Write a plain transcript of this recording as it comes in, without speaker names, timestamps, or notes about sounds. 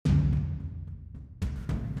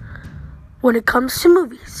When it comes to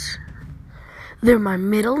movies, they're my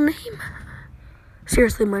middle name.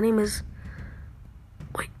 Seriously, my name is...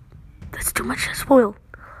 Wait, that's too much to spoil.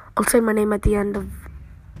 I'll say my name at the end of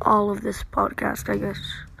all of this podcast, I guess.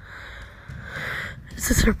 It's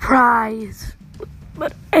a surprise.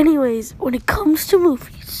 But anyways, when it comes to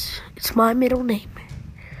movies, it's my middle name.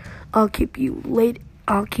 I'll keep you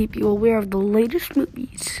aware of the latest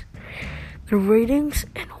movies, the ratings,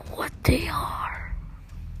 and what they are.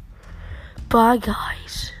 Bye,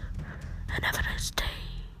 guys.